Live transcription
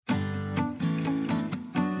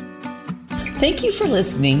Thank you for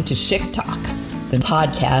listening to Chick Talk, the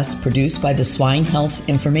podcast produced by the Swine Health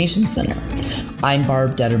Information Center. I'm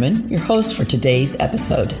Barb Detterman, your host for today's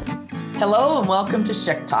episode. Hello and welcome to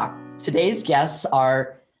Chick Talk. Today's guests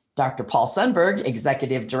are Dr. Paul Sundberg,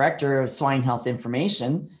 Executive Director of Swine Health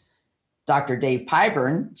Information, Dr. Dave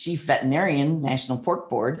Pyburn, Chief Veterinarian, National Pork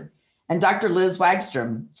Board, and Dr. Liz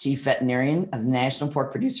Wagstrom, Chief Veterinarian of the National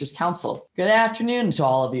Pork Producers Council. Good afternoon to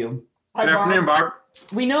all of you. Good afternoon, Barb.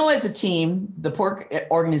 We know as a team, the pork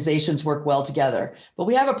organizations work well together, but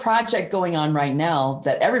we have a project going on right now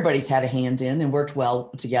that everybody's had a hand in and worked well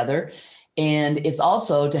together. And it's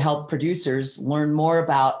also to help producers learn more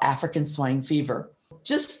about African swine fever.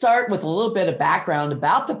 Just start with a little bit of background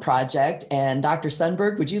about the project. And Dr.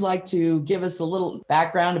 Sundberg, would you like to give us a little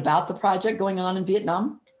background about the project going on in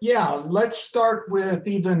Vietnam? Yeah, let's start with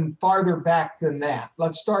even farther back than that.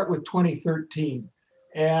 Let's start with 2013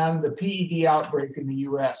 and the PED outbreak in the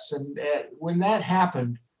US. And when that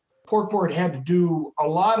happened, Pork Board had to do a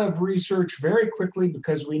lot of research very quickly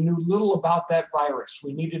because we knew little about that virus.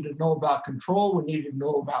 We needed to know about control, we needed to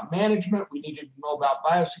know about management, we needed to know about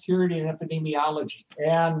biosecurity and epidemiology.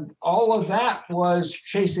 And all of that was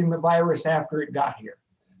chasing the virus after it got here.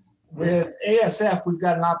 With ASF, we've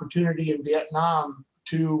got an opportunity in Vietnam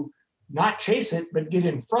to not chase it, but get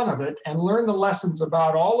in front of it and learn the lessons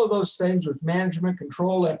about all of those things with management,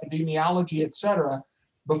 control, epidemiology, et cetera,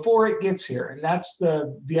 before it gets here. And that's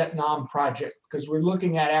the Vietnam project, because we're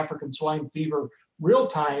looking at African swine fever real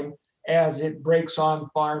time as it breaks on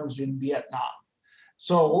farms in Vietnam.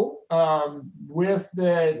 So with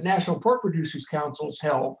the National Pork Producers Council's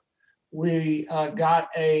help, we got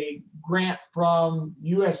a grant from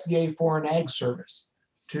USDA Foreign Ag Service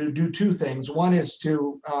to do two things. One is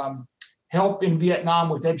to help in Vietnam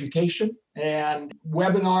with education and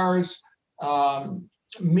webinars,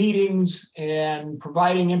 meetings, and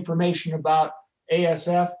providing information about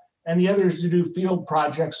ASF. And the other is to do field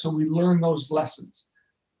projects so we learn those lessons.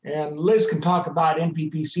 And Liz can talk about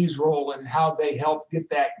NPPC's role and how they help get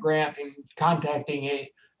that grant in contacting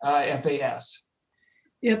FAS.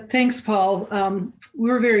 Yep, thanks, Paul.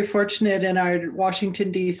 We're very fortunate in our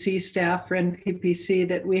Washington, D.C. staff for NPPC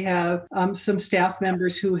that we have some staff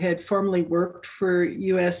members who had formerly worked for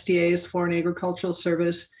USDA's Foreign Agricultural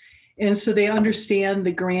Service. And so they understand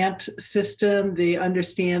the grant system, they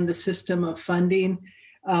understand the system of funding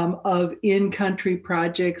of in-country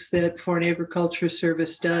projects that Foreign Agriculture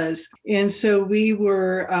Service does. And so we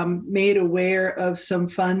were made aware of some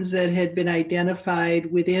funds that had been identified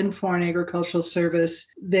within Foreign Agricultural Service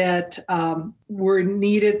that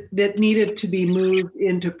needed to be moved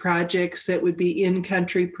into projects that would be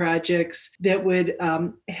in-country projects that would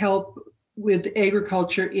help with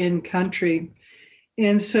agriculture in country.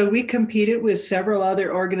 And so we competed with several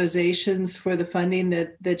other organizations for the funding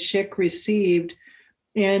that SHIC received,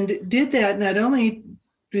 and did that not only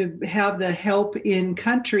to have the help in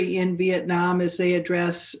country in Vietnam as they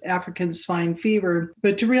address African swine fever,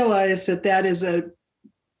 but to realize that that is a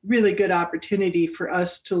really good opportunity for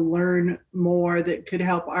us to learn more that could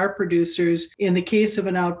help our producers in the case of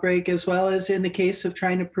an outbreak, as well as in the case of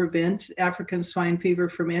trying to prevent African swine fever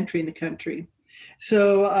from entering the country.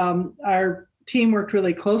 So our team worked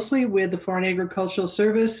really closely with the Foreign Agricultural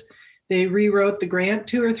Service. They rewrote the grant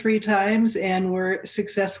 2 or 3 times and were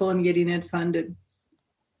successful in getting it funded.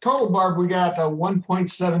 Total, Barb, we got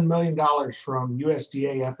 $1.7 million from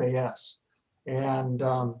USDA FAS. And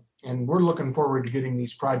we're looking forward to getting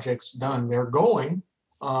these projects done. They're going,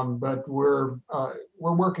 but we're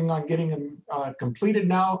working on getting them completed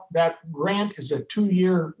now. That grant is a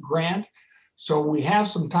 2-year grant. So we have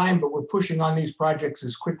some time, but we're pushing on these projects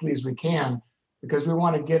as quickly as we can, because we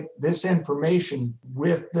want to get this information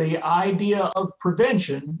with the idea of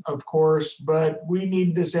prevention, of course, but we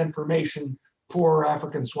need this information for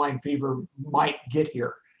African swine fever might get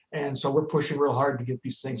here. And so we're pushing real hard to get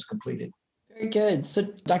these things completed. Very good. So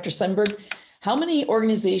Dr. Sundberg, how many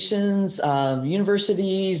organizations,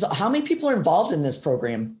 universities, how many people are involved in this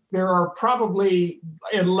program? There are probably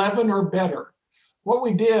 11 or better. What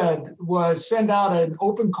we did was send out an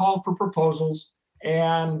open call for proposals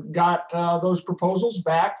and got those proposals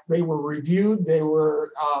back. They were reviewed. They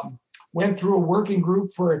were went through a working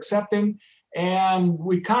group for accepting, and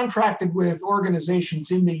we contracted with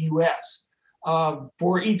organizations in the U.S.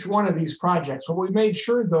 For each one of these projects. What we made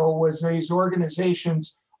sure, though, was these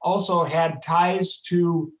organizations also had ties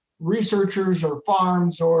to researchers or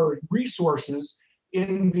farms or resources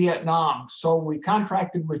in Vietnam. So we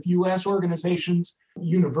contracted with U.S. organizations,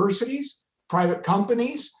 universities, private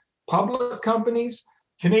companies, public companies,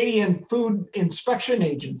 Canadian Food Inspection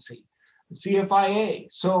Agency, CFIA.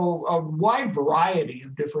 So a wide variety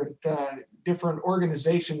of different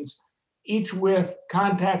organizations, each with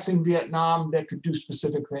contacts in Vietnam that could do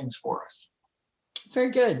specific things for us.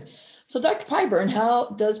 Very good. So Dr. Pyburn, how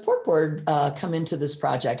does Pork Board come into this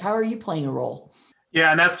project? How are you playing a role?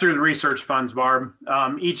 Yeah, and that's through the research funds, Barb.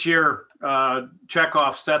 Each year,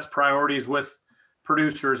 Checkoff sets priorities with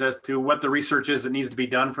producers as to what the research is that needs to be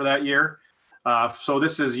done for that year. So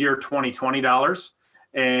this is year 2020 dollars,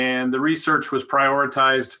 and the research was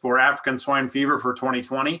prioritized for African swine fever for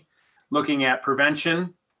 2020, looking at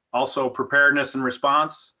prevention, also preparedness and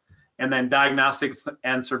response, and then diagnostics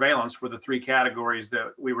and surveillance were the three categories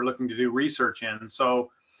that we were looking to do research in.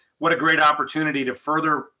 So what a great opportunity to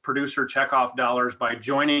further producer Checkoff dollars by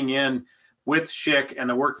joining in with SHIC and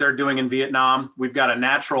the work they're doing in Vietnam. We've got a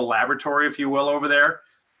natural laboratory, if you will, over there,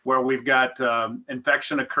 where we've got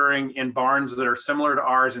infection occurring in barns that are similar to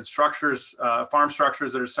ours and structures, farm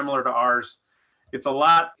structures that are similar to ours. It's a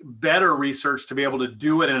lot better research to be able to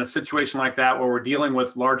do it in a situation like that where we're dealing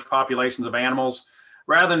with large populations of animals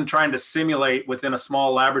rather than trying to simulate within a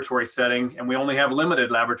small laboratory setting. And we only have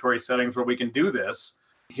limited laboratory settings where we can do this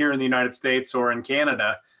here in the United States or in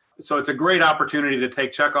Canada. So it's a great opportunity to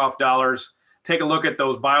take Checkoff dollars, take a look at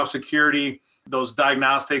those biosecurity, those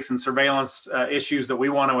diagnostics and surveillance issues that we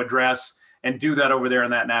want to address, and do that over there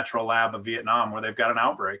in that natural lab of Vietnam where they've got an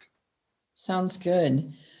outbreak. Sounds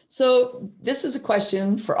good. So this is a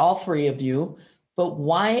question for all three of you, but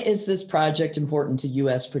why is this project important to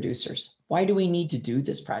U.S. producers? Why do we need to do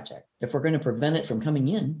this project if we're going to prevent it from coming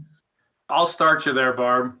in? I'll start you there,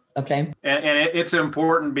 Barb. Okay. And it's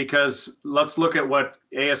important because let's look at what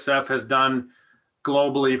ASF has done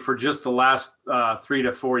globally for just the last 3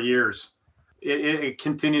 to 4 years. It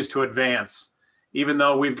continues to advance, even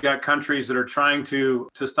though we've got countries that are trying to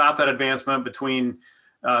stop that advancement between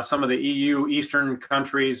some of the EU, Eastern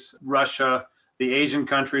countries, Russia, the Asian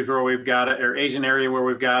countries where we've got it, or Asian area where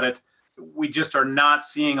we've got it. We just are not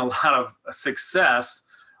seeing a lot of success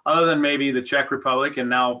other than maybe the Czech Republic and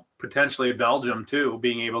now potentially Belgium too,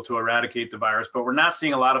 being able to eradicate the virus. But we're not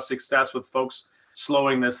seeing a lot of success with folks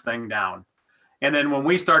slowing this thing down. And then when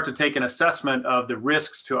we start to take an assessment of the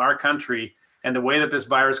risks to our country and the way that this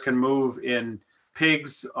virus can move in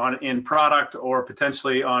pigs, in product, or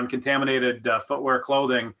potentially on contaminated footwear,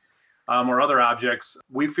 clothing, or other objects,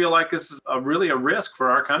 we feel like this is really a risk for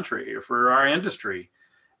our country, for our industry.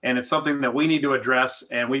 And it's something that we need to address,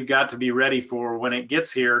 and we've got to be ready for when it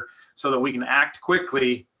gets here so that we can act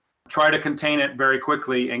quickly, try to contain it very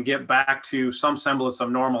quickly, and get back to some semblance of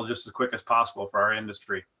normal just as quick as possible for our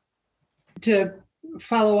industry. To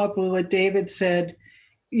follow up with what David said,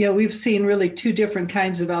 we've seen really two different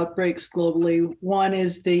kinds of outbreaks globally. One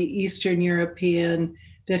is the Eastern European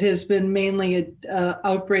that has been mainly an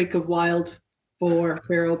outbreak of wild boar,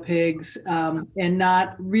 feral pigs, and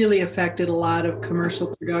not really affected a lot of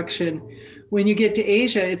commercial production. When you get to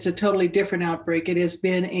Asia, it's a totally different outbreak. It has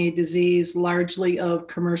been a disease largely of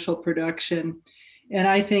commercial production. And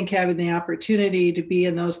I think having the opportunity to be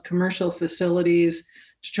in those commercial facilities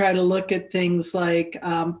to try to look at things like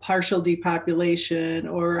partial depopulation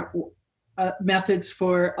or methods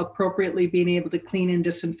for appropriately being able to clean and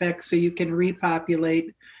disinfect so you can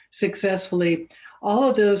repopulate successfully. All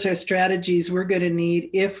of those are strategies we're going to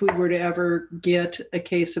need if we were to ever get a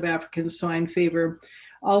case of African swine fever.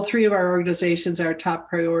 All three of our organizations, our top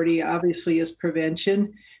priority obviously is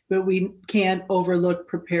prevention, but we can't overlook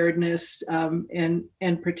preparedness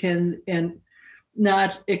and pretend and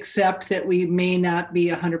not accept that we may not be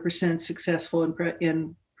 100% successful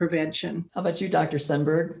in prevention. How about you, Dr.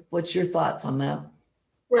 Stenberg? What's your thoughts on that?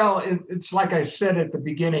 Well, it's like I said at the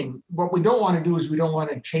beginning, what we don't want to do is we don't want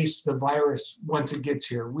to chase the virus once it gets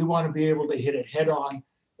here. We want to be able to hit it head on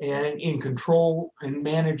and in control and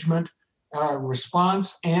management,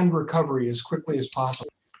 response and recovery as quickly as possible.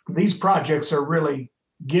 These projects are really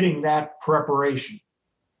getting that preparation.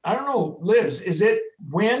 I don't know, Liz, is it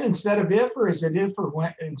when instead of if, or is it if or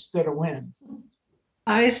when instead of when?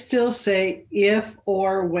 I still say if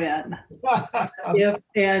or when. If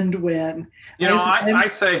and when.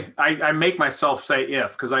 I make myself say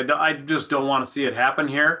if, because I just don't want to see it happen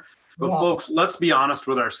here. But folks, let's be honest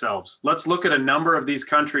with ourselves. Let's look at a number of these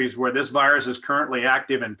countries where this virus is currently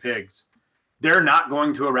active in pigs. They're not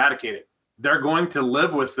going to eradicate it. They're going to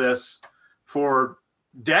live with this for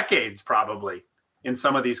decades, probably, in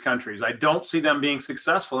some of these countries. I don't see them being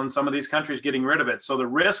successful in some of these countries getting rid of it. So the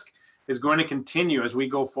risk is going to continue as we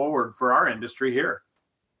go forward for our industry here.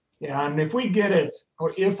 Yeah, and if we get it,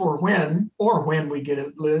 or if or when we get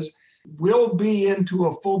it, Liz, we'll be into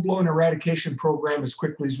a full-blown eradication program as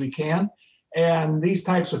quickly as we can. And these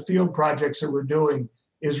types of field projects that we're doing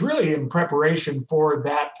is really in preparation for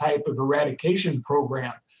that type of eradication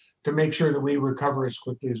program to make sure that we recover as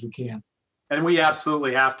quickly as we can. And we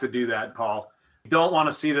absolutely have to do that, Paul. We don't want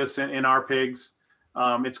to see this in our pigs.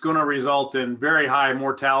 It's going to result in very high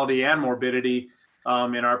mortality and morbidity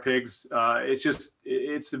in our pigs.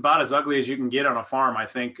 It's about as ugly as you can get on a farm, I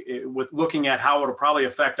think, with looking at how it'll probably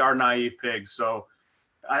affect our naive pigs. So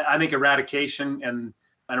I think eradication and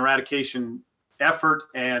an eradication effort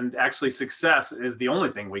and actually success is the only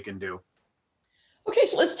thing we can do. Okay,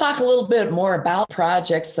 so let's talk a little bit more about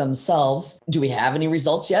projects themselves. Do we have any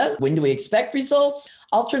results yet? When do we expect results?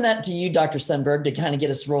 I'll turn that to you, Dr. Sundberg, to kind of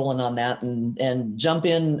get us rolling on that and jump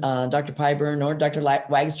in, Dr. Pyburn or Dr.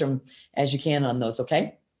 Wagstrom, as you can on those,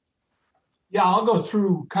 okay? Yeah, I'll go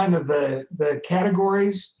through kind of the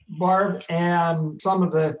categories, Barb, and some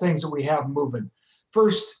of the things that we have moving.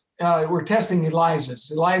 First, we're testing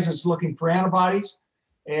ELISAs. ELISA's looking for antibodies.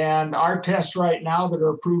 And our tests right now that are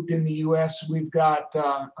approved in the US, we've got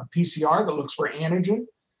a PCR that looks for antigen.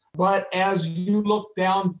 But as you look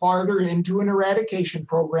down farther into an eradication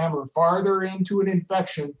program or farther into an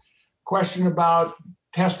infection, question about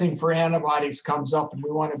testing for antibodies comes up, and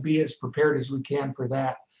we want to be as prepared as we can for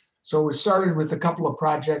that. So we started with a couple of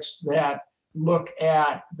projects that look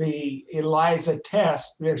at the ELISA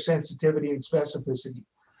test, their sensitivity and specificity.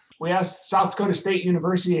 We asked South Dakota State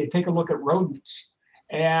University to take a look at rodents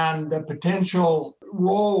and the potential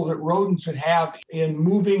role that rodents would have in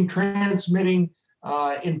moving, transmitting,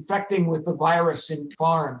 infecting with the virus in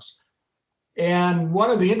farms. And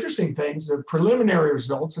one of the interesting things, the preliminary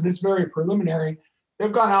results, and it's very preliminary,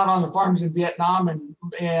 they've gone out on the farms in Vietnam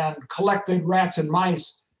and collected rats and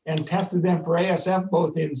mice and tested them for ASF,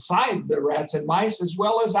 both inside the rats and mice as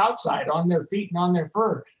well as outside on their feet and on their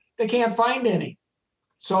fur. They can't find any.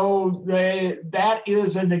 So that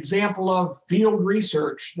is an example of field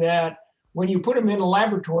research that when you put them in a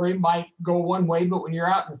laboratory might go one way, but when you're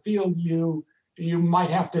out in the field, you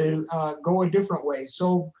might have to go a different way.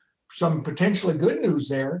 So some potentially good news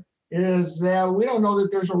there is that we don't know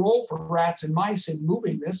that there's a role for rats and mice in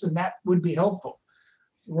moving this, and that would be helpful.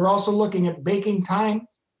 We're also looking at baking time,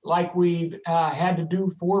 like we had to do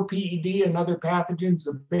for PED and other pathogens,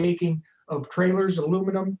 the baking of trailers,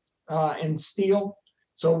 aluminum, and steel.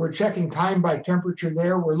 So we're checking time by temperature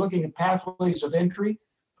there. We're looking at pathways of entry,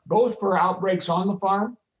 both for outbreaks on the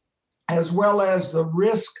farm, as well as the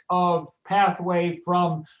risk of pathway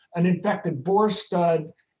from an infected boar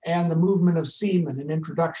stud and the movement of semen and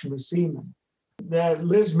introduction of semen.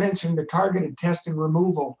 Liz mentioned the targeted test and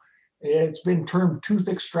removal. It's been termed tooth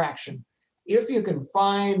extraction. If you can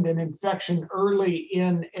find an infection early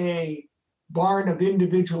in a barn of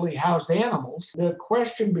individually housed animals, the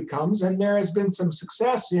question becomes, and there has been some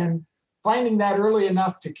success in finding that early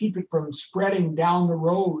enough to keep it from spreading down the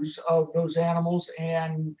rows of those animals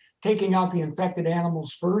and taking out the infected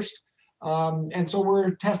animals first. And so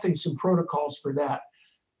we're testing some protocols for that.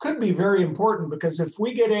 Could be very important because if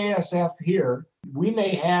we get ASF here, we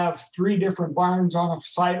may have 3 different barns on a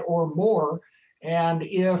site or more. And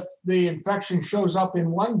if the infection shows up in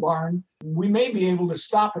one barn, we may be able to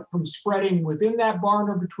stop it from spreading within that barn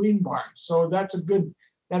or between barns. So that's going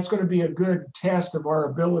to be a good test of our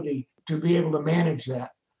ability to be able to manage that.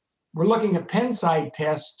 We're looking at pen-side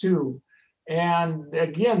tests too. And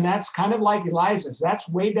again, that's kind of like ELISA's. That's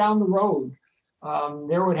way down the road.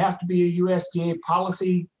 There would have to be a USDA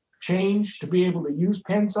policy change to be able to use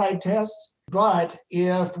pen-side tests. But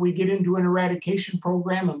if we get into an eradication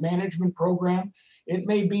program, a management program, it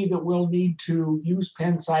may be that we'll need to use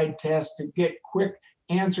pen-side tests to get quick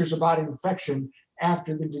answers about infection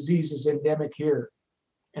after the disease is endemic here.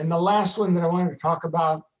 And the last one that I wanted to talk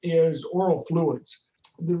about is oral fluids.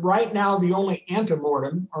 Right now, the only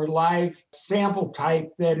antemortem or live sample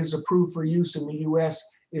type that is approved for use in the US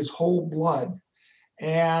is whole blood.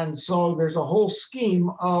 And so there's a whole scheme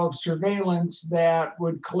of surveillance that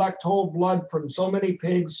would collect whole blood from so many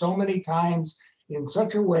pigs, so many times in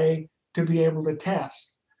such a way to be able to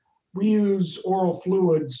test. We use oral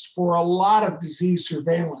fluids for a lot of disease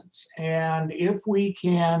surveillance. And if we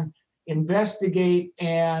can investigate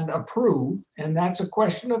and approve, and that's a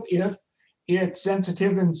question of if it's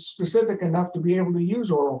sensitive and specific enough to be able to use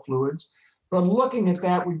oral fluids, but looking at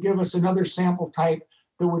that would give us another sample type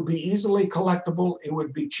that would be easily collectible, it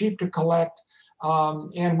would be cheap to collect,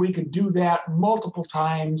 and we could do that multiple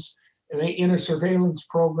times in a surveillance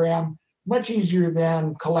program, much easier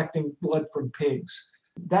than collecting blood from pigs.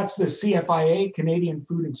 That's the CFIA, Canadian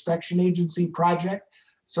Food Inspection Agency project.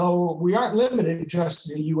 So we aren't limited just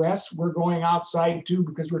to the US, we're going outside too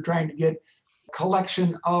because we're trying to get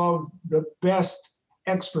collection of the best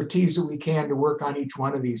expertise that we can to work on each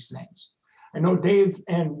one of these things. I know Dave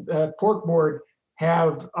and Pork Board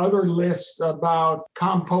have other lists about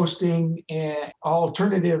composting and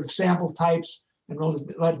alternative sample types, and we'll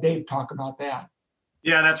let Dave talk about that.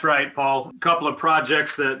 Yeah, that's right, Paul. A couple of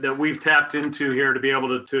projects that we've tapped into here to be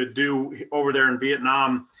able to do over there in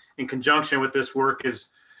Vietnam in conjunction with this work is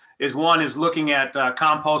one is looking at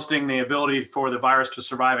composting, the ability for the virus to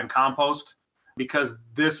survive in compost, because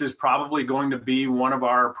this is probably going to be one of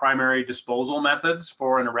our primary disposal methods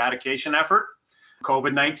for an eradication effort.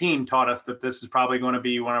 COVID-19 taught us that this is probably going to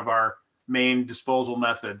be one of our main disposal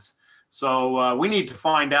methods. So we need to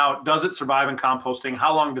find out, does it survive in composting?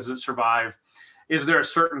 How long does it survive? Is there a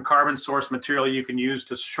certain carbon source material you can use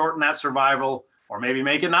to shorten that survival, or maybe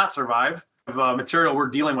make it not survive? Of material we're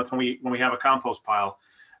dealing with when we have a compost pile.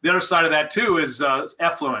 The other side of that too is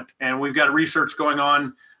effluent, and we've got research going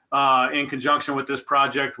on in conjunction with this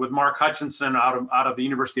project with Mark Hutchinson out of the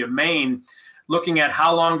University of Maine, looking at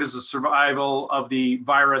how long does the survival of the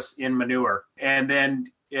virus in manure. And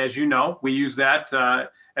then, as you know, we use that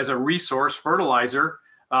as a resource fertilizer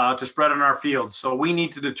to spread on our fields. So we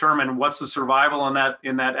need to determine what's the survival in that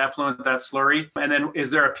effluent, that slurry. And then is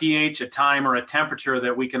there a pH, a time, or a temperature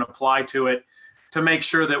that we can apply to it to make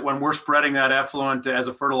sure that when we're spreading that effluent as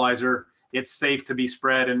a fertilizer, it's safe to be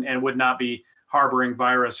spread and would not be harboring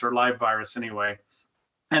virus or live virus anyway.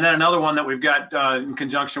 And then another one that we've got in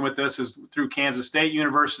conjunction with this is through Kansas State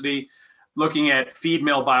University, looking at feed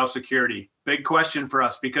mill biosecurity. Big question for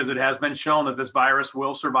us, because it has been shown that this virus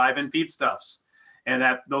will survive in feedstuffs, and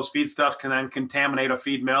that those feedstuffs can then contaminate a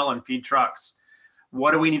feed mill and feed trucks.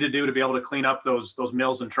 What do we need to do to be able to clean up those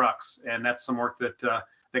mills and trucks? And that's some work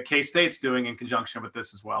that K-State's doing in conjunction with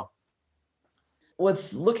this as well.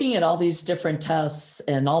 With looking at all these different tests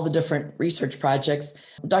and all the different research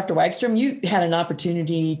projects, Dr. Wagstrom, you had an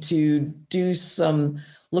opportunity to do some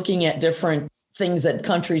looking at different things that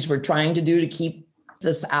countries were trying to do to keep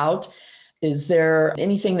this out. Is there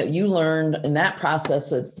anything that you learned in that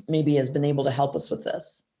process that maybe has been able to help us with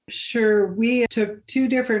this? Sure. We took three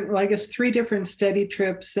different study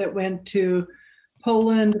trips that went to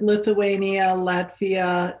Poland, Lithuania,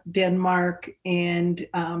 Latvia, Denmark, and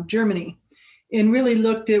Germany, and really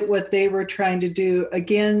looked at what they were trying to do.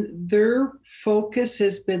 Again, their focus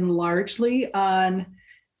has been largely on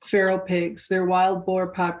feral pigs. Their wild boar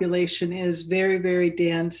population is very, very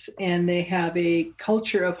dense, and they have a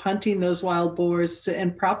culture of hunting those wild boars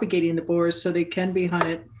and propagating the boars so they can be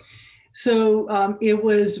hunted. So it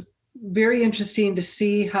was very interesting to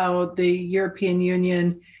see how the European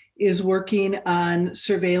Union is working on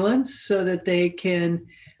surveillance so that they can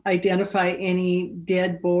identify any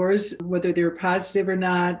dead boars, whether they're positive or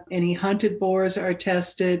not. Any hunted boars are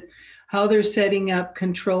tested, how they're setting up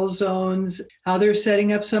control zones, how they're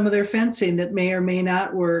setting up some of their fencing that may or may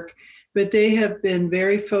not work. But they have been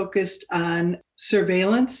very focused on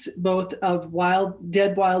surveillance, both of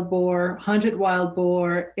dead wild boar, hunted wild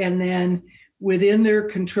boar, and then within their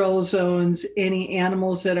control zones, any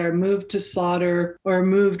animals that are moved to slaughter or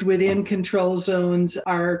moved within control zones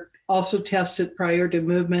are also tested prior to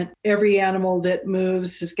movement. Every animal that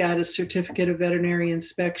moves has got a certificate of veterinary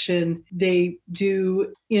inspection. They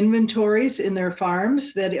do inventories in their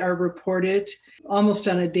farms that are reported almost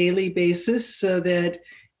on a daily basis, so that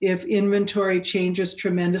if inventory changes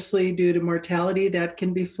tremendously due to mortality, that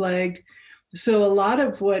can be flagged. So a lot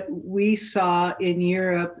of what we saw in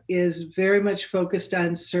Europe is very much focused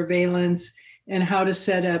on surveillance and how to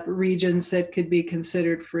set up regions that could be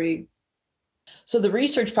considered free. So the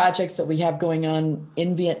research projects that we have going on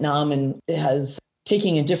in Vietnam and has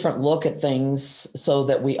taking a different look at things so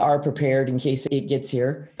that we are prepared in case it gets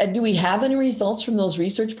here. Do we have any results from those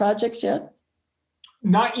research projects yet?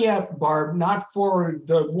 Not yet, Barb, not for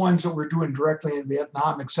the ones that we're doing directly in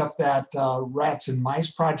Vietnam, except that rats and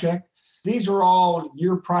mice project. These are all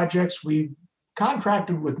year projects. We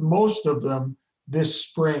contracted with most of them this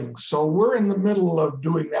spring. So we're in the middle of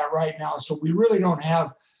doing that right now. So we really don't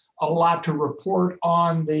have a lot to report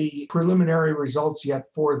on the preliminary results yet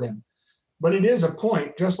for them. But it is a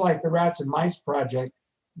point, just like the rats and mice project,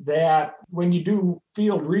 that when you do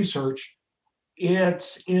field research,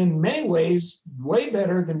 it's in many ways way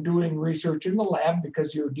better than doing research in the lab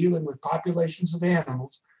because you're dealing with populations of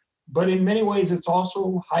animals. But in many ways, it's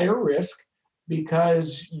also higher risk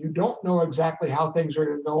because you don't know exactly how things are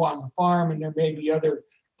going to go on the farm, and there may be other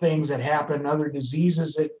things that happen, other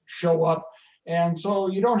diseases that show up. And so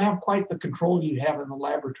you don't have quite the control you have in the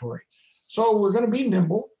laboratory. So we're going to be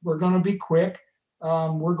nimble. We're going to be quick.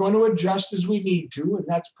 We're going to adjust as we need to, and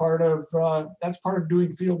that's part of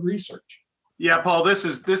doing field research. Yeah, Paul, this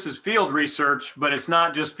is field research, but it's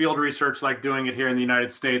not just field research like doing it here in the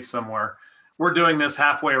United States somewhere. We're doing this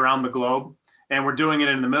halfway around the globe. And we're doing it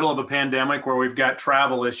in the middle of a pandemic where we've got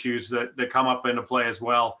travel issues that come up into play as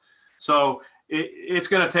well. So it's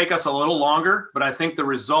going to take us a little longer, but I think the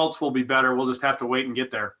results will be better. We'll just have to wait and get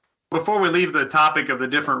there. Before we leave the topic of the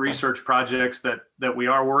different research projects that we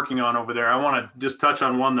are working on over there, I want to just touch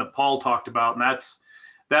on one that Paul talked about, and that's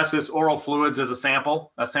this oral fluids as a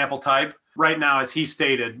sample type. Right now, as he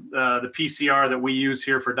stated, the PCR that we use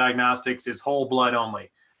here for diagnostics is whole blood only.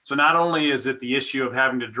 So not only is it the issue of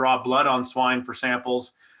having to draw blood on swine for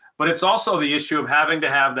samples, but it's also the issue of having to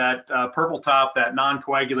have that purple top, that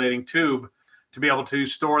non-coagulating tube, to be able to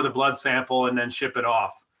store the blood sample and then ship it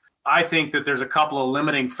off. I think that there's a couple of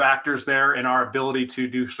limiting factors there in our ability to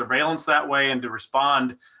do surveillance that way and to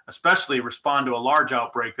respond, especially respond to a large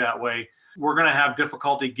outbreak that way. We're going to have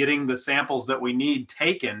difficulty getting the samples that we need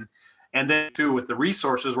taken. And then too, with the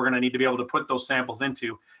resources we're going to need to be able to put those samples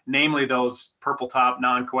into, namely those purple top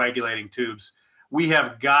non-coagulating tubes. We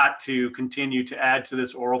have got to continue to add to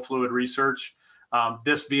this oral fluid research.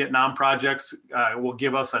 This Vietnam project will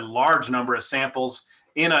give us a large number of samples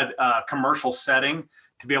in a commercial setting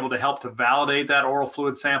to be able to help to validate that oral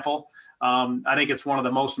fluid sample. I think it's one of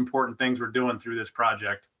the most important things we're doing through this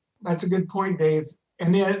project. That's a good point, Dave.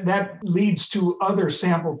 And that leads to other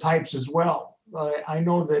sample types as well. I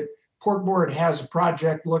know that Pork Board has a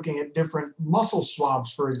project looking at different muscle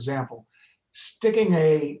swabs, for example. Sticking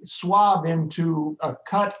a swab into a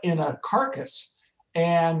cut in a carcass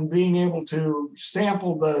and being able to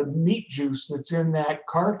sample the meat juice that's in that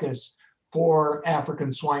carcass for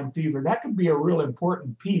African swine fever. That could be a real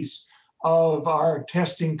important piece of our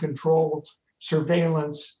testing, control,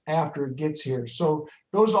 surveillance after it gets here. So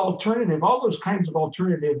all those kinds of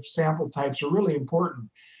alternative sample types are really important.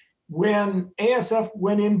 When ASF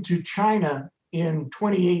went into China in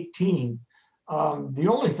 2018, the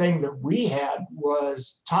only thing that we had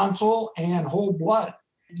was tonsil and whole blood.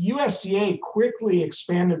 USDA quickly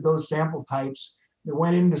expanded those sample types. They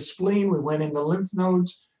went into spleen, we went into lymph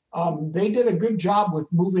nodes. They did a good job with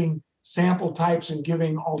moving sample types and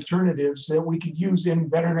giving alternatives that we could use in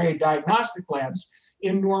veterinary diagnostic labs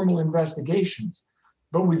in normal investigations.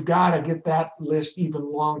 But we've got to get that list even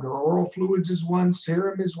longer. Oral fluids is one,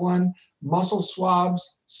 serum is one, muscle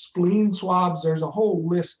swabs, spleen swabs. There's a whole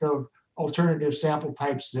list of alternative sample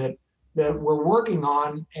types that we're working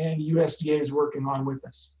on and USDA is working on with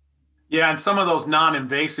us. Yeah, and some of those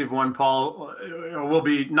non-invasive one, Paul, will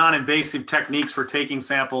be non-invasive techniques for taking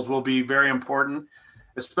samples will be very important,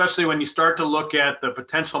 especially when you start to look at the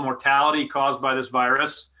potential mortality caused by this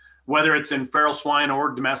virus, whether it's in feral swine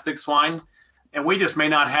or domestic swine. And we just may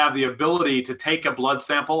not have the ability to take a blood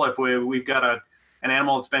sample if we've got an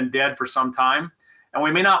animal that's been dead for some time. And we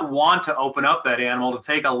may not want to open up that animal to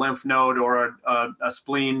take a lymph node or a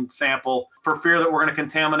spleen sample for fear that we're going to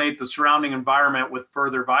contaminate the surrounding environment with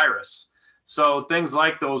further virus. So things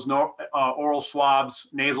like those oral swabs,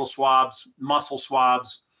 nasal swabs, muscle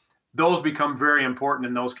swabs, those become very important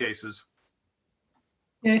in those cases.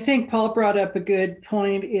 Yeah, I think Paul brought up a good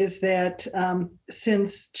point is that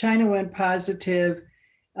since China went positive,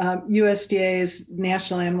 USDA's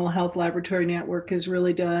National Animal Health Laboratory Network has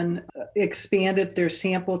really expanded their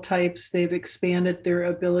sample types. They've expanded their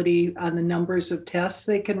ability on the numbers of tests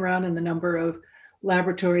they can run and the number of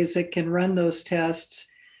laboratories that can run those tests.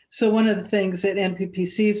 So one of the things that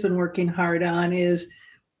NPPC has been working hard on is,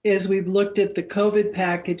 as we've looked at the COVID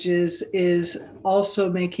packages, is also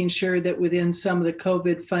making sure that within some of the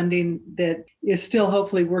COVID funding that is still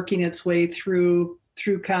hopefully working its way through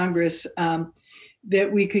Congress,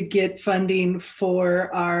 that we could get funding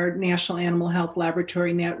for our National Animal Health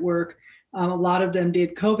Laboratory Network. A lot of them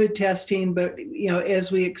did COVID testing, but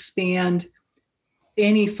as we expand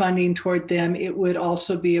any funding toward them, it would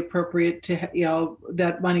also be appropriate to,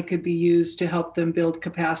 that money could be used to help them build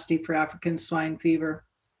capacity for African swine fever.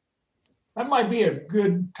 That might be a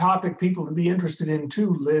good topic people to be interested in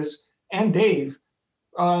too, Liz and Dave.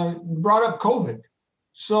 Brought up COVID.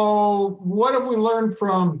 So what have we learned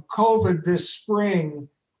from COVID this spring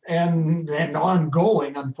and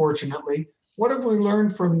ongoing, unfortunately? What have we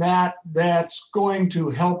learned from that that's going to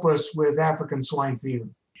help us with African swine fever?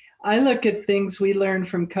 I look at things we learned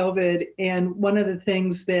from COVID, and one of the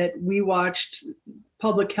things that we watched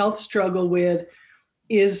public health struggle with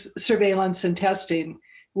is surveillance and testing.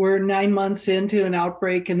 We're 9 months into an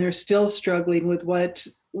outbreak and they're still struggling with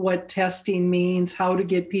what testing means, how to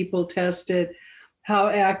get people tested, how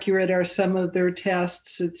accurate are some of their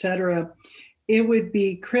tests, et cetera. It would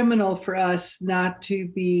be criminal for us not to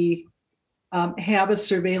have a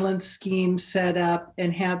surveillance scheme set up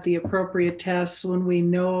and have the appropriate tests when we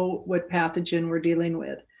know what pathogen we're dealing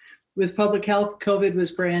with. With public health, COVID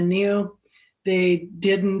was brand new. They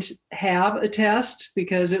didn't have a test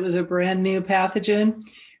because it was a brand new pathogen.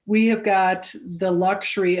 We have got the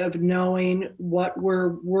luxury of knowing what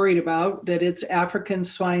we're worried about, that it's African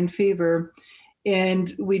swine fever.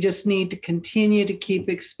 And we just need to continue to keep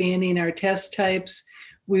expanding our test types.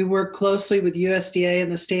 We work closely with USDA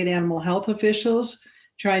and the state animal health officials,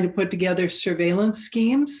 trying to put together surveillance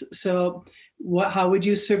schemes. So how would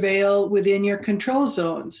you surveil within your control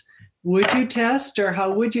zones? Would you test, or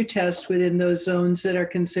how would you test within those zones that are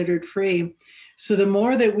considered free? So the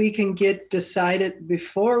more that we can get decided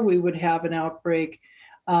before we would have an outbreak,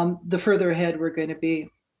 the further ahead we're going to be.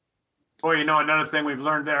 Boy, another thing we've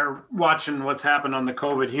learned there, watching what's happened on the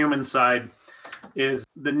COVID human side, is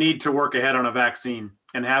the need to work ahead on a vaccine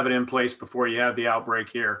and have it in place before you have the outbreak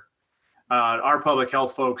here. Our public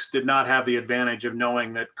health folks did not have the advantage of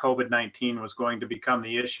knowing that COVID-19 was going to become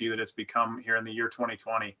the issue that it's become here in the year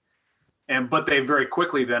 2020. But they very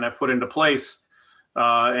quickly then have put into place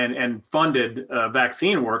and funded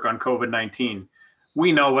vaccine work on COVID-19.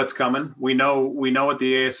 We know what's coming. We know what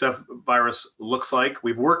the ASF virus looks like.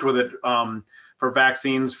 We've worked with it for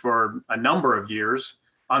vaccines for a number of years,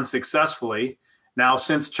 unsuccessfully. Now,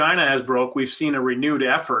 since China has broke, we've seen a renewed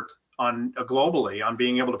effort globally on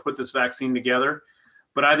being able to put this vaccine together.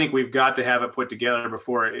 But I think we've got to have it put together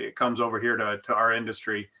before it comes over here to our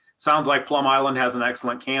industry. Sounds like Plum Island has an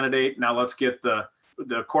excellent candidate. Now let's get the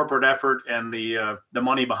corporate effort and the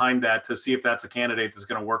money behind that to see if that's a candidate that's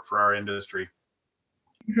going to work for our industry.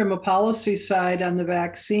 From a policy side on the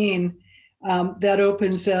vaccine, that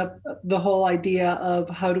opens up the whole idea of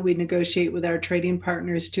how do we negotiate with our trading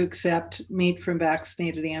partners to accept meat from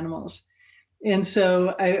vaccinated animals. And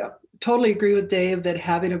so I totally agree with Dave that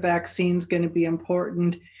having a vaccine is going to be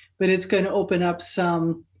important, but it's going to open up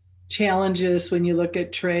some challenges when you look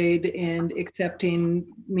at trade and accepting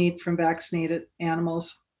meat from vaccinated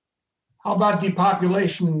animals. How about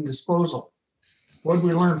depopulation and disposal? What did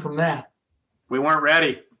we learn from that? We weren't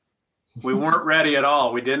ready. We weren't ready at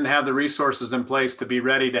all. We didn't have the resources in place to be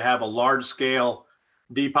ready to have a large scale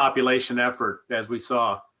depopulation effort, as we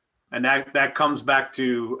saw. And that comes back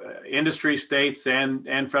to industry, states,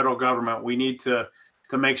 and federal government. We need to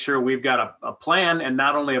make sure we've got a plan, and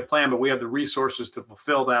not only a plan, but we have the resources to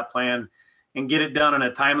fulfill that plan and get it done in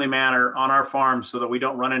a timely manner on our farms so that we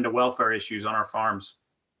don't run into welfare issues on our farms.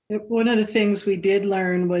 One of the things we did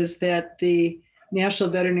learn was that the National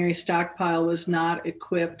Veterinary Stockpile was not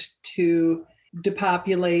equipped to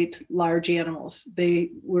depopulate large animals.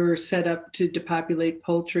 They were set up to depopulate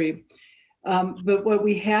poultry. But what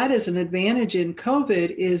we had as an advantage in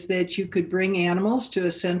COVID is that you could bring animals to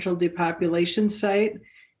a central depopulation site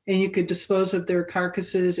and you could dispose of their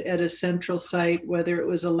carcasses at a central site, whether it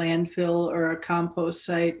was a landfill or a compost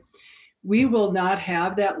site. We will not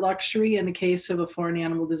have that luxury in the case of a foreign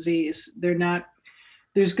animal disease.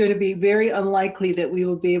 There's going to be very unlikely that we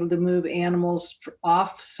will be able to move animals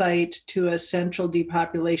off site to a central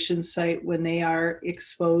depopulation site when they are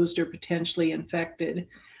exposed or potentially infected.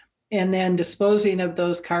 And then disposing of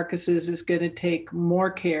those carcasses is going to take more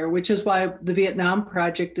care, which is why the Vietnam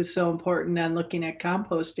project is so important on looking at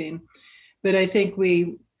composting. But I think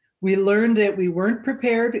we learned that we weren't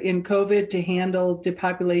prepared in COVID to handle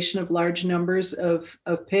depopulation of large numbers of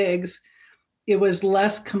pigs. It was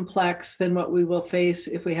less complex than what we will face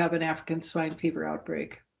if we have an African swine fever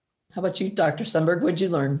outbreak. How about you, Dr. Sundberg? What did you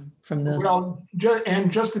learn from this? Well,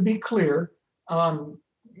 just to be clear,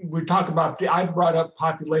 we talk about, I brought up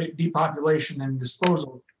depopulation and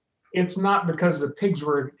disposal. It's not because the pigs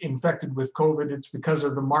were infected with COVID, it's because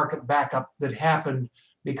of the market backup that happened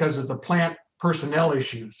because of the plant personnel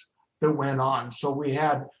issues that went on. So we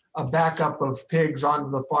had a backup of pigs onto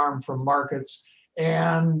the farm from markets.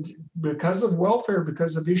 And because of welfare,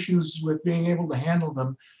 because of issues with being able to handle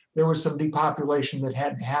them, there was some depopulation that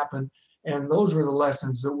had to happen. And those were the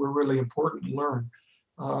lessons that were really important to learn.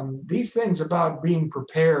 These things about being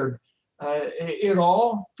prepared, it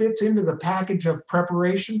all fits into the package of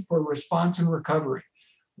preparation for response and recovery,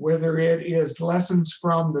 whether it is lessons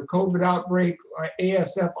from the COVID outbreak or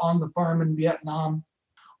ASF on the farm in Vietnam.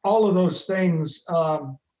 All of those things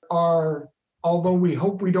are, although we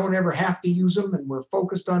hope we don't ever have to use them and we're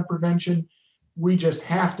focused on prevention, we just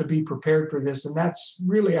have to be prepared for this. And that's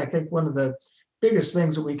really, I think, one of the biggest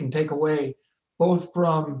things that we can take away, both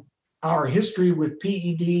from our history with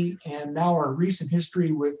PED and now our recent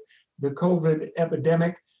history with the COVID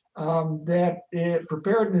epidemic, that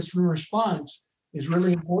preparedness and response is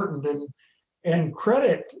really important. And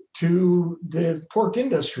credit to the pork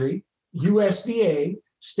industry, USDA,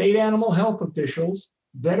 state animal health officials,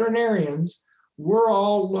 veterinarians. We're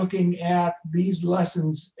all looking at these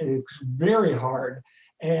lessons very hard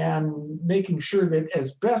and making sure that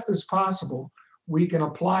as best as possible, we can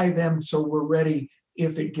apply them so we're ready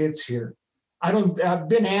if it gets here. I've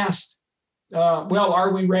been asked, well,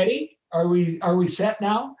 are we ready? Are we set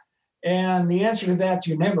now? And the answer to that,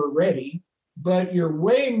 you're never ready, but you're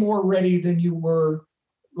way more ready than you were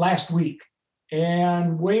last week,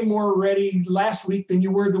 and way more ready last week than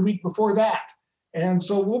you were the week before that. And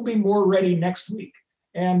so we'll be more ready next week,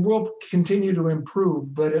 and we'll continue to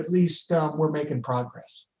improve, but at least we're making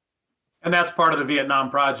progress. And that's part of the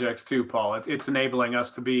Vietnam projects too, Paul. It's enabling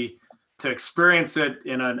us to experience it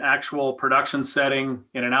in an actual production setting,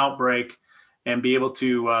 in an outbreak, and be able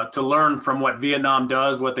to learn from what Vietnam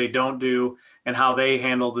does, what they don't do, and how they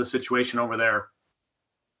handle the situation over there.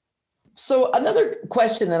 So another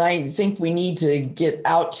question that I think we need to get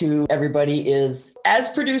out to everybody is, as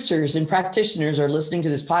producers and practitioners are listening to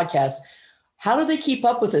this podcast, how do they keep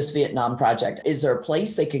up with this Vietnam project? Is there a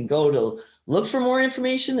place they can go to look for more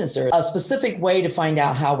information? Is there a specific way to find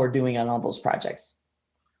out how we're doing on all those projects?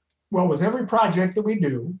 Well, with every project that we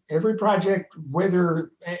do, every project,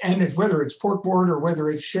 whether it's Pork Board or whether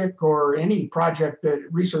it's SHIC or any project,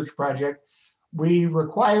 research project, we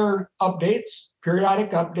require updates,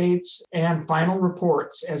 periodic updates, and final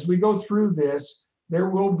reports. As we go through this, there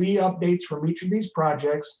will be updates from each of these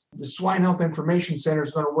projects. The Swine Health Information Center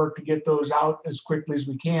is going to work to get those out as quickly as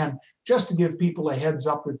we can, just to give people a heads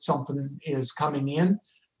up that something is coming in,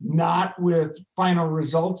 not with final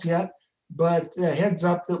results yet, but a heads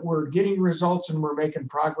up that we're getting results and we're making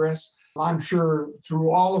progress. I'm sure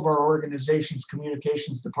through all of our organization's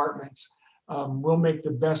communications departments, we'll make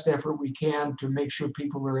the best effort we can to make sure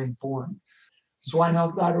people are informed.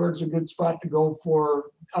 Swinehealth.org is a good spot to go for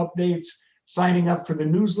updates. Signing up for the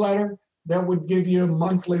newsletter, that would give you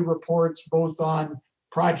monthly reports both on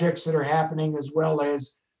projects that are happening as well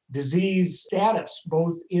as disease status,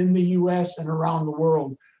 both in the US and around the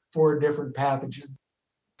world for different pathogens.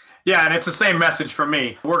 Yeah, and it's the same message from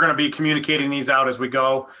me. We're going to be communicating these out as we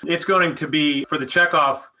go. It's going to be, for the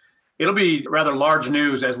checkoff, it'll be rather large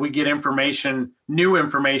news as we get information, new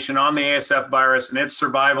information on the ASF virus and its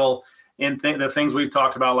survival in the things we've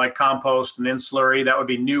talked about, like compost and in slurry. That would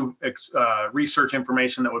be new research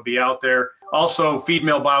information that would be out there. Also, feed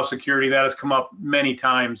mill biosecurity, that has come up many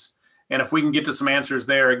times. And if we can get to some answers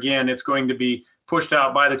there, again, it's going to be pushed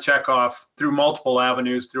out by the checkoff through multiple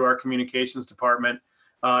avenues through our communications department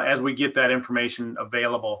as we get that information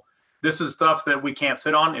available. This is stuff that we can't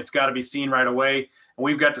sit on. It's got to be seen right away. And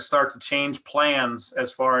we've got to start to change plans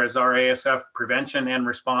as far as our ASF prevention and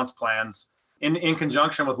response plans in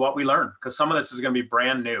conjunction with what we learn, because some of this is going to be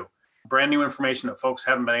brand new information that folks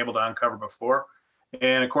haven't been able to uncover before.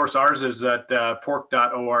 And of course, ours is at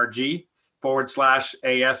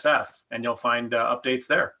pork.org/ASF, and you'll find updates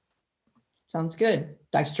there. Sounds good.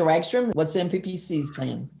 Dr. Wagstrom, what's MPPC's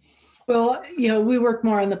plan? Well, we work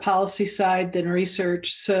more on the policy side than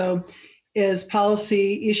research. So as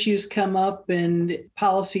policy issues come up and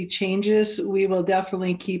policy changes, we will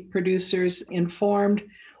definitely keep producers informed.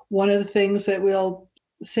 One of the things that we'll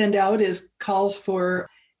send out is calls for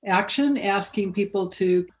action, asking people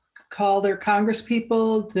to call their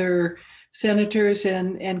congresspeople, their senators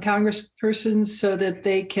and congresspersons so that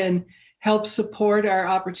they can help support our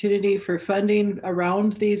opportunity for funding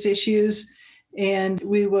around these issues. And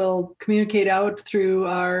we will communicate out through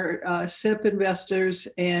our SIP investors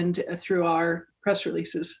and through our press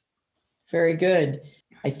releases. Very good.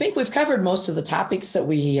 I think we've covered most of the topics that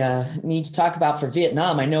we need to talk about for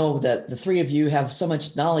Vietnam. I know that the three of you have so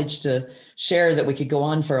much knowledge to share that we could go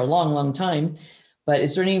on for a long, long time. But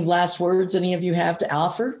is there any last words any of you have to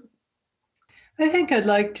offer? I think I'd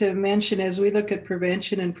like to mention, as we look at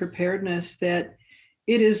prevention and preparedness, that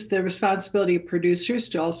it is the responsibility of producers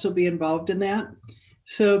to also be involved in that.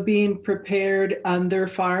 So being prepared on their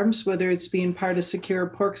farms, whether it's being part of secure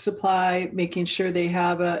pork supply, making sure they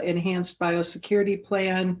have an enhanced biosecurity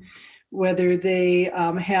plan, whether they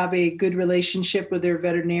have a good relationship with their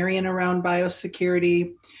veterinarian around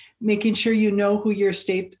biosecurity, making sure you know who your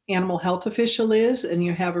state animal health official is and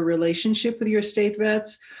you have a relationship with your state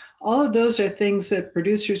vets. All of those are things that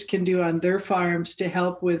producers can do on their farms to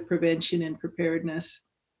help with prevention and preparedness.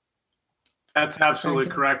 That's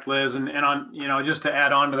absolutely correct, Liz. And on, just to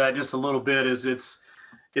add on to that just a little bit, is it's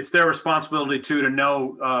their responsibility too to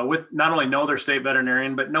know with not only know their state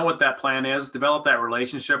veterinarian, but know what that plan is, develop that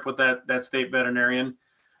relationship with that state veterinarian,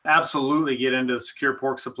 absolutely get into the secure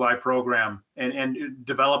pork supply program and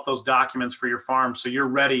develop those documents for your farm so you're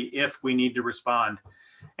ready if we need to respond.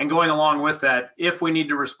 And going along with that, if we need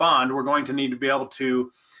to respond, we're going to need to be able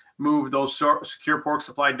to move those secure pork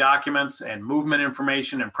supply documents and movement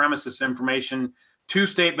information and premises information to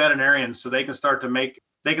state veterinarians so they can start to make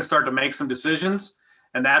they can start to make some decisions.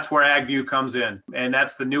 And that's where AgView comes in. And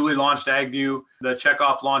that's the newly launched AgView, the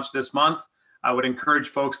checkoff launched this month. I would encourage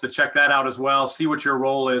folks to check that out as well. See what your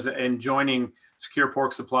role is in joining Secure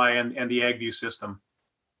Pork Supply and the AgView system.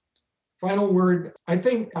 Final word.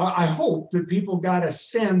 I hope that people got a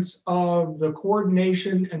sense of the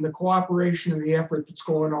coordination and the cooperation and the effort that's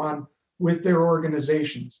going on with their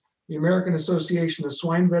organizations. The American Association of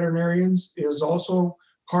Swine Veterinarians is also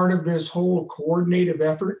part of this whole coordinative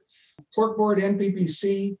effort. Pork Board,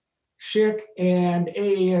 NPPC, SHIC, and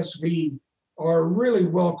AASV are really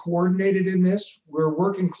well coordinated in this. We're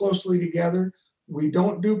working closely together. We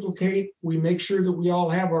don't duplicate. We make sure that we all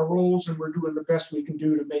have our roles, and we're doing the best we can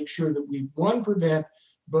do to make sure that we, one, prevent,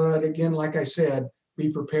 but again, like I said, be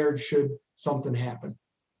prepared should something happen.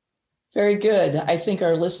 Very good. I think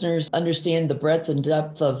our listeners understand the breadth and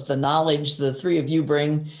depth of the knowledge the three of you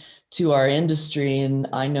bring to our industry. And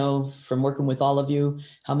I know from working with all of you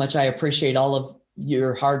how much I appreciate all of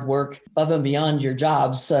your hard work above and beyond your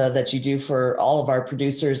jobs that you do for all of our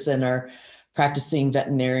producers and our practicing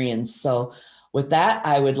veterinarians. So with that,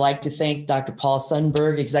 I would like to thank Dr. Paul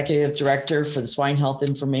Sundberg, Executive Director for the Swine Health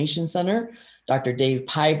Information Center, Dr. Dave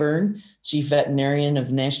Pyburn, Chief Veterinarian of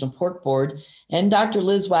the National Pork Board, and Dr.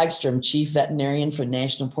 Liz Wagstrom, Chief Veterinarian for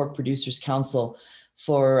National Pork Producers Council,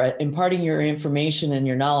 for imparting your information and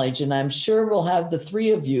your knowledge. And I'm sure we'll have the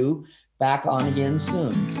three of you back on again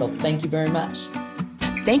soon. So thank you very much.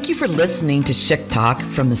 Thank you for listening to SHIC Talk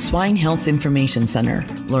from the Swine Health Information Center.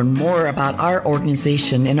 Learn more about our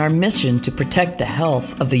organization and our mission to protect the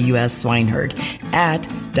health of the U.S. swine herd at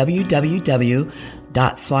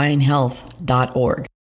www.swinehealth.org.